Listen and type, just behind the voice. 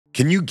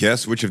Can you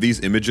guess which of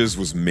these images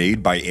was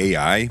made by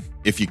AI?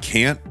 If you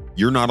can't,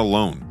 you're not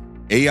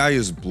alone. AI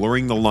is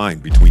blurring the line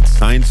between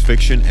science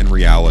fiction and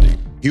reality.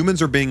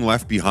 Humans are being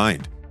left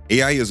behind.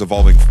 AI is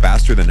evolving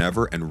faster than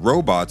ever, and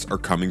robots are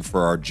coming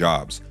for our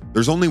jobs.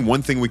 There's only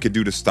one thing we could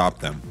do to stop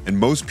them, and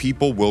most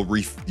people will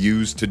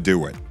refuse to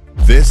do it.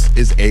 This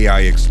is AI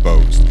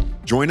Exposed.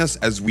 Join us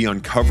as we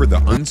uncover the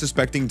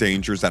unsuspecting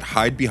dangers that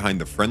hide behind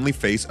the friendly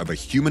face of a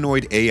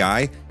humanoid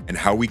AI and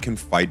how we can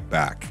fight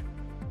back.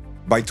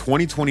 By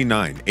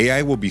 2029,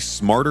 AI will be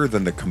smarter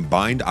than the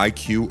combined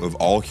IQ of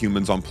all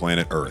humans on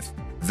planet Earth.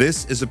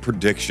 This is a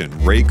prediction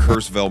Ray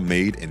Kurzweil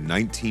made in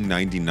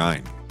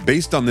 1999.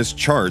 Based on this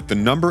chart, the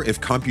number of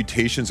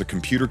computations a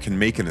computer can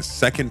make in a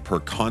second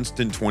per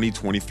constant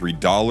 2023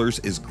 dollars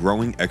is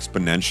growing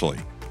exponentially.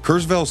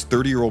 Kurzweil's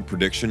 30-year-old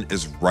prediction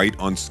is right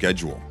on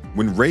schedule.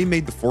 When Ray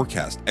made the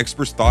forecast,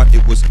 experts thought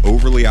it was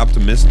overly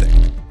optimistic.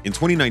 In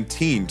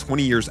 2019,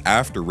 20 years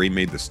after Ray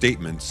made the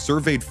statement,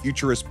 surveyed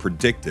futurists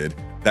predicted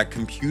that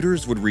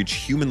computers would reach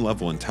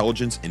human-level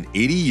intelligence in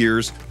 80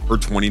 years or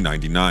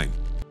 2099.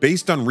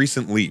 Based on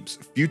recent leaps,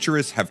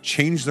 futurists have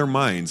changed their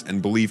minds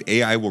and believe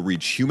AI will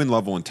reach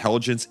human-level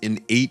intelligence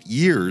in 8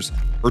 years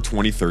or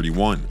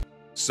 2031.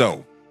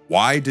 So,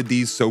 why did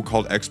these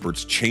so-called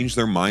experts change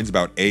their minds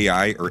about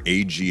AI or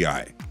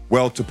AGI?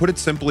 Well, to put it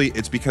simply,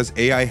 it's because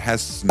AI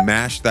has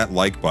smashed that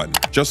like button,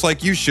 just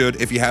like you should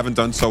if you haven't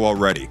done so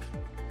already.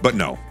 But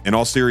no, in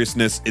all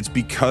seriousness, it's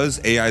because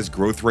AI's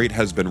growth rate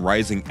has been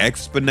rising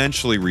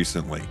exponentially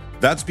recently.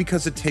 That's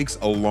because it takes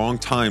a long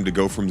time to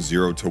go from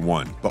 0 to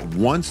 1. But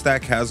once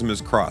that chasm is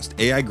crossed,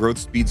 AI growth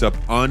speeds up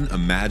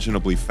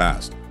unimaginably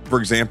fast. For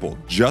example,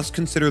 just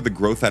consider the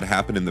growth that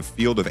happened in the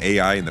field of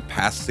AI in the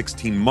past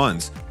 16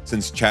 months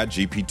since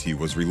ChatGPT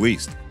was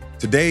released.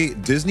 Today,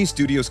 Disney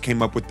Studios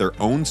came up with their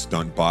own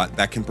stunt bot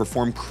that can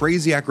perform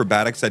crazy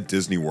acrobatics at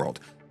Disney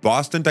World.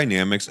 Boston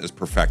Dynamics is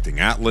perfecting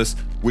Atlas,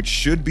 which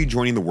should be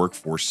joining the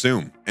workforce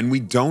soon. And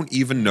we don't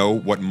even know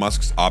what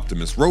Musk's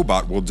Optimus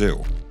robot will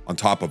do. On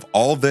top of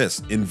all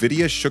this,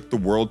 NVIDIA shook the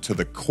world to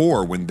the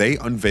core when they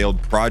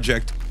unveiled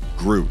Project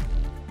Groot.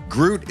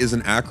 Groot is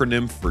an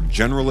acronym for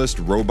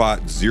Generalist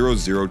Robot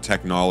 00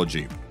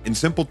 Technology. In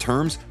simple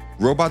terms,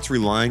 robots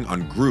relying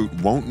on Groot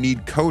won't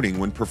need coding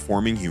when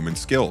performing human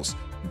skills.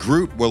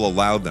 Groot will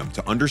allow them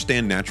to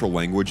understand natural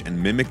language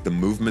and mimic the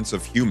movements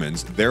of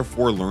humans,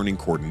 therefore learning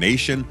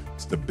coordination,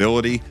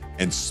 stability,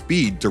 and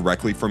speed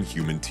directly from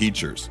human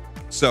teachers.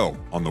 So,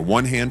 on the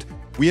one hand,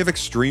 we have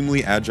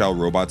extremely agile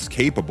robots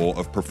capable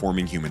of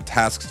performing human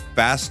tasks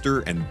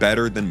faster and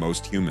better than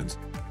most humans.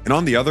 And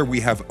on the other,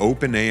 we have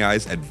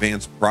OpenAI's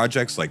advanced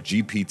projects like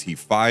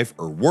GPT-5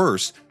 or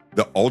worse,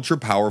 the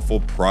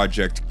ultra-powerful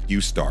Project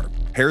Q-Star.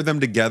 Pair them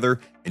together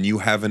and you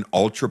have an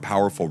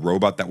ultra-powerful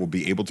robot that will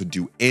be able to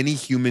do any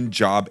human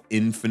job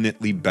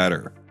infinitely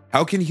better.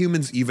 How can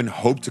humans even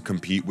hope to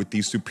compete with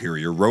these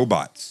superior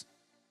robots?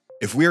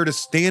 If we are to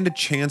stand a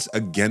chance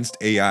against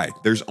AI,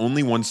 there's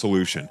only one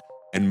solution,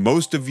 and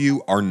most of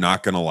you are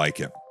not going to like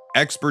it.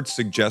 Experts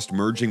suggest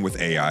merging with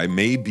AI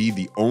may be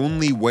the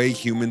only way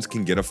humans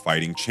can get a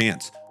fighting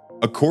chance.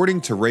 According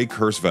to Ray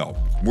Kurzweil,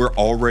 we're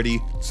already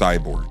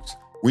cyborgs.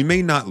 We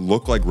may not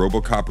look like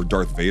RoboCop or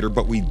Darth Vader,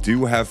 but we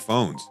do have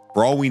phones.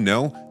 For all we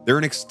know, they're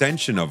an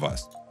extension of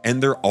us,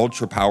 and they're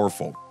ultra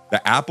powerful.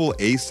 The Apple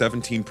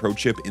A17 Pro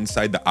chip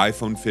inside the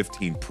iPhone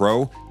 15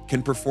 Pro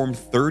can perform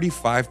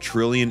 35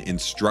 trillion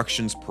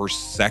instructions per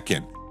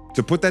second.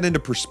 To put that into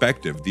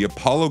perspective, the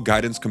Apollo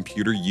guidance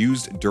computer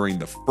used during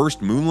the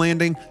first moon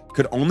landing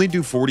could only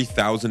do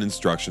 40,000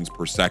 instructions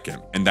per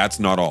second, and that's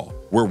not all.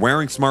 We're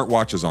wearing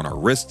smartwatches on our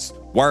wrists,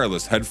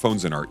 wireless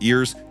headphones in our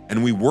ears,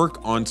 and we work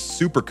on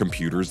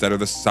supercomputers that are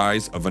the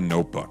size of a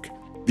notebook.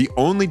 The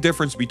only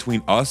difference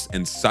between us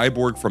and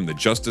Cyborg from the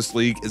Justice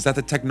League is that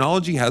the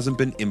technology hasn't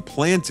been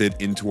implanted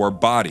into our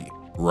body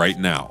right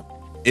now.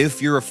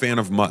 If you're a fan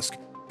of Musk,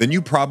 then you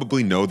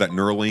probably know that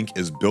Neuralink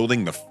is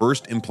building the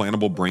first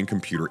implantable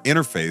brain-computer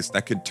interface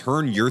that could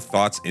turn your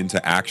thoughts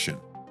into action.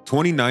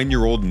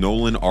 29-year-old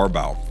Nolan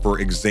Arbaugh, for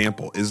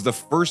example, is the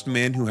first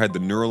man who had the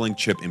Neuralink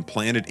chip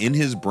implanted in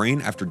his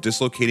brain after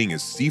dislocating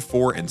his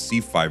C4 and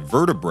C5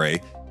 vertebrae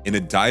in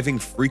a diving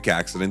freak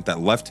accident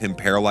that left him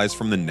paralyzed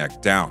from the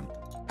neck down.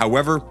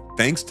 However,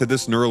 thanks to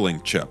this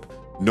Neuralink chip,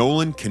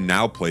 Nolan can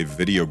now play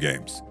video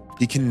games.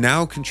 He can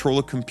now control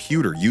a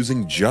computer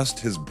using just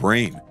his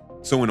brain.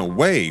 So in a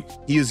way,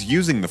 he is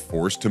using the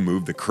Force to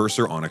move the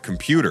cursor on a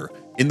computer.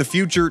 In the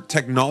future,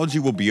 technology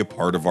will be a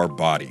part of our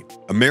body.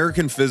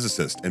 American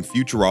physicist and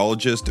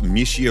futurologist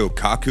Michio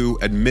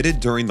Kaku admitted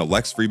during the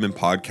Lex Fridman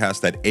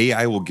podcast that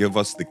AI will give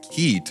us the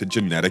key to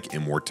genetic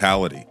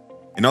immortality.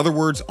 In other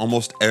words,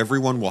 almost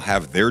everyone will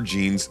have their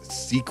genes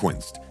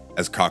sequenced.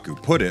 As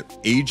Kaku put it,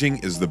 aging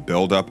is the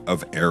buildup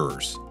of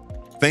errors.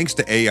 Thanks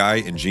to AI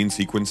and gene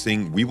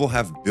sequencing, we will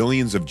have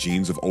billions of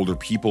genes of older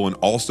people and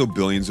also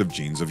billions of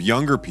genes of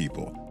younger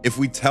people. If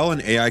we tell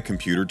an AI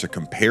computer to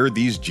compare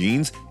these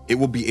genes, it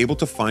will be able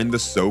to find the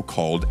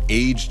so-called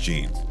age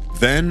genes.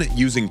 Then,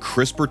 using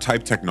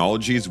CRISPR-type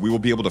technologies, we will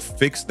be able to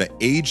fix the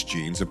age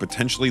genes and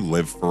potentially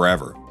live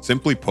forever.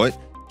 Simply put,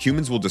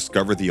 humans will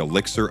discover the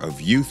elixir of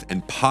youth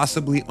and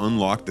possibly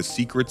unlock the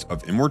secrets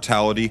of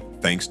immortality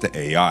thanks to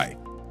AI.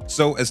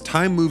 So as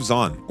time moves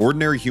on,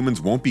 ordinary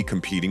humans won't be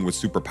competing with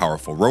super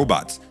powerful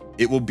robots.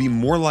 It will be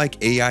more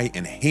like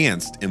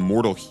AI-enhanced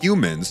immortal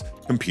humans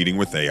competing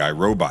with AI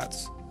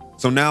robots.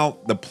 So now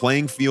the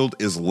playing field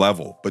is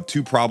level, but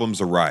two problems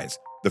arise.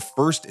 The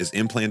first is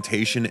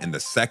implantation and the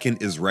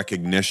second is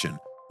recognition.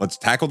 Let's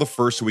tackle the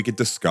first so we can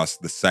discuss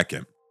the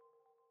second.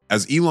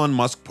 As Elon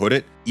Musk put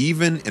it,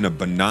 even in a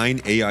benign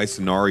AI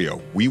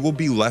scenario, we will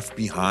be left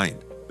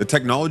behind. The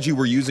technology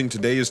we're using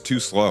today is too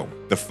slow.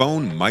 The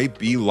phone might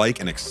be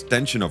like an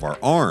extension of our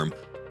arm,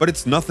 but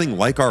it's nothing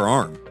like our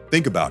arm.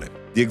 Think about it.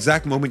 The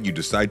exact moment you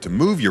decide to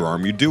move your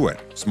arm, you do it.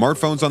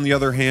 Smartphones, on the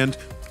other hand,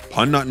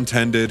 pun not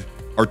intended,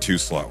 are too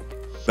slow.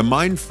 The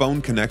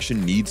mind-phone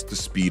connection needs to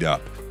speed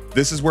up.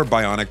 This is where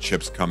bionic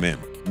chips come in.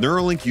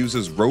 Neuralink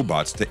uses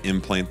robots to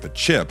implant the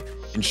chip,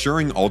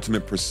 ensuring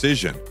ultimate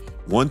precision.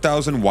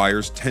 1,000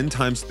 wires 10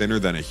 times thinner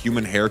than a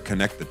human hair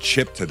connect the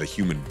chip to the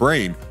human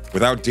brain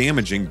without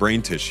damaging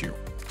brain tissue.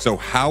 So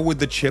how would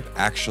the chip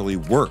actually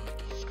work?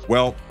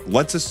 Well,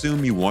 let's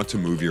assume you want to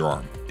move your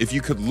arm. If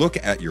you could look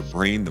at your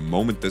brain the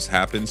moment this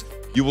happens,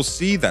 you will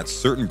see that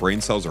certain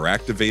brain cells are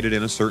activated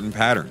in a certain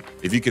pattern.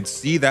 If you could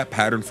see that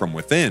pattern from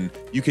within,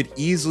 you could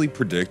easily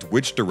predict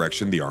which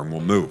direction the arm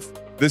will move.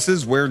 This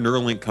is where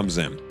Neuralink comes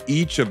in.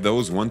 Each of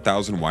those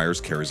 1,000 wires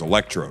carries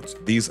electrodes.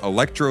 These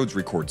electrodes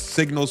record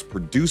signals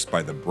produced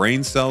by the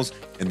brain cells,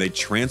 and they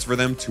transfer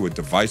them to a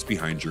device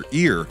behind your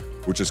ear,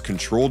 which is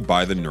controlled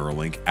by the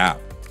Neuralink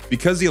app.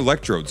 Because the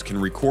electrodes can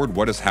record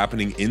what is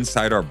happening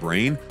inside our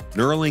brain,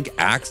 Neuralink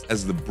acts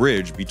as the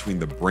bridge between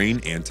the brain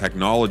and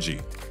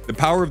technology. The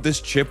power of this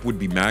chip would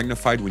be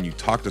magnified when you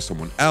talk to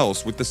someone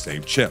else with the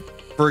same chip.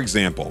 For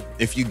example,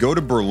 if you go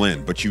to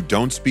Berlin but you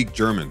don't speak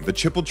German, the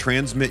chip will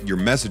transmit your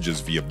messages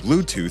via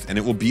Bluetooth and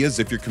it will be as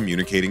if you're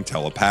communicating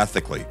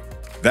telepathically.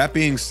 That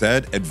being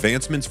said,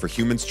 advancements for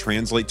humans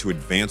translate to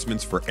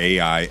advancements for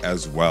AI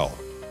as well.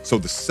 So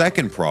the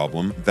second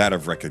problem, that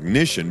of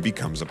recognition,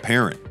 becomes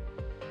apparent.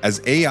 As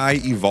AI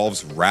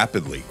evolves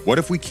rapidly, what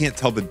if we can't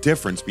tell the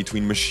difference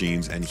between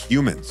machines and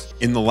humans?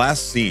 In the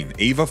last scene,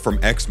 Ava from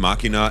Ex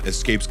Machina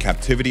escapes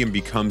captivity and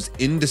becomes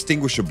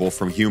indistinguishable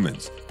from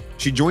humans.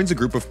 She joins a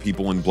group of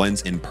people and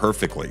blends in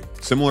perfectly.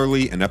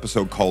 Similarly, an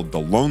episode called The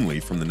Lonely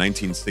from the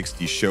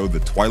 1960s show The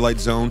Twilight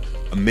Zone,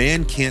 a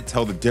man can't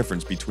tell the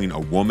difference between a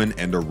woman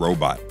and a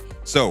robot.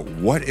 So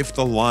what if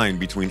the line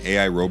between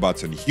AI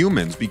robots and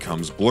humans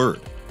becomes blurred?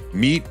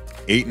 Meet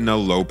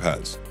Aitana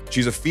Lopez.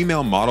 She's a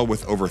female model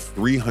with over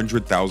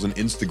 300,000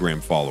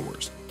 Instagram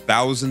followers,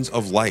 thousands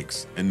of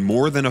likes, and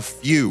more than a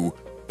few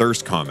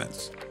thirst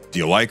comments. Do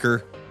you like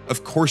her?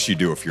 Of course you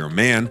do if you're a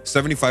man.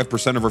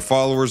 75% of her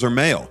followers are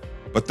male.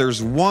 But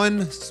there's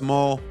one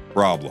small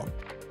problem.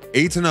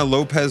 Aitana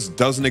Lopez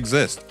doesn't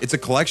exist. It's a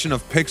collection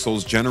of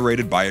pixels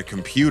generated by a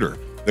computer.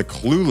 The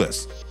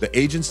Clueless, the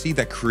agency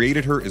that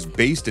created her, is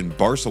based in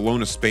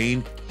Barcelona,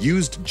 Spain,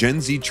 used Gen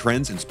Z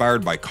trends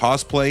inspired by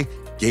cosplay,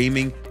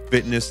 gaming,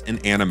 fitness,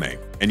 and anime.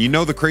 And you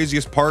know the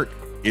craziest part?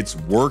 It's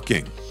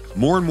working.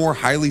 More and more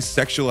highly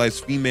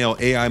sexualized female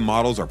AI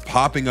models are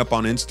popping up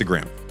on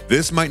Instagram.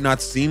 This might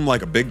not seem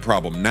like a big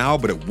problem now,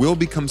 but it will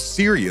become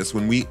serious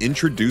when we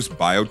introduce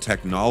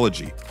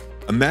biotechnology.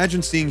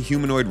 Imagine seeing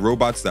humanoid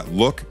robots that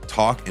look,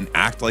 talk, and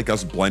act like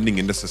us blending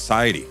into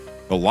society.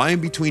 The line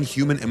between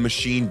human and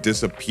machine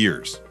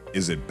disappears.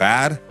 Is it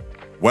bad?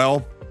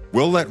 Well,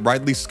 we'll let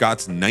Ridley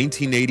Scott's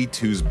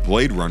 1982's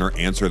Blade Runner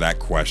answer that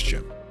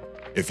question.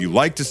 If you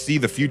like to see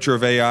the future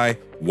of AI,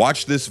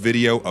 watch this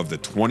video of the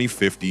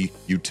 2050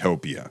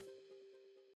 Utopia.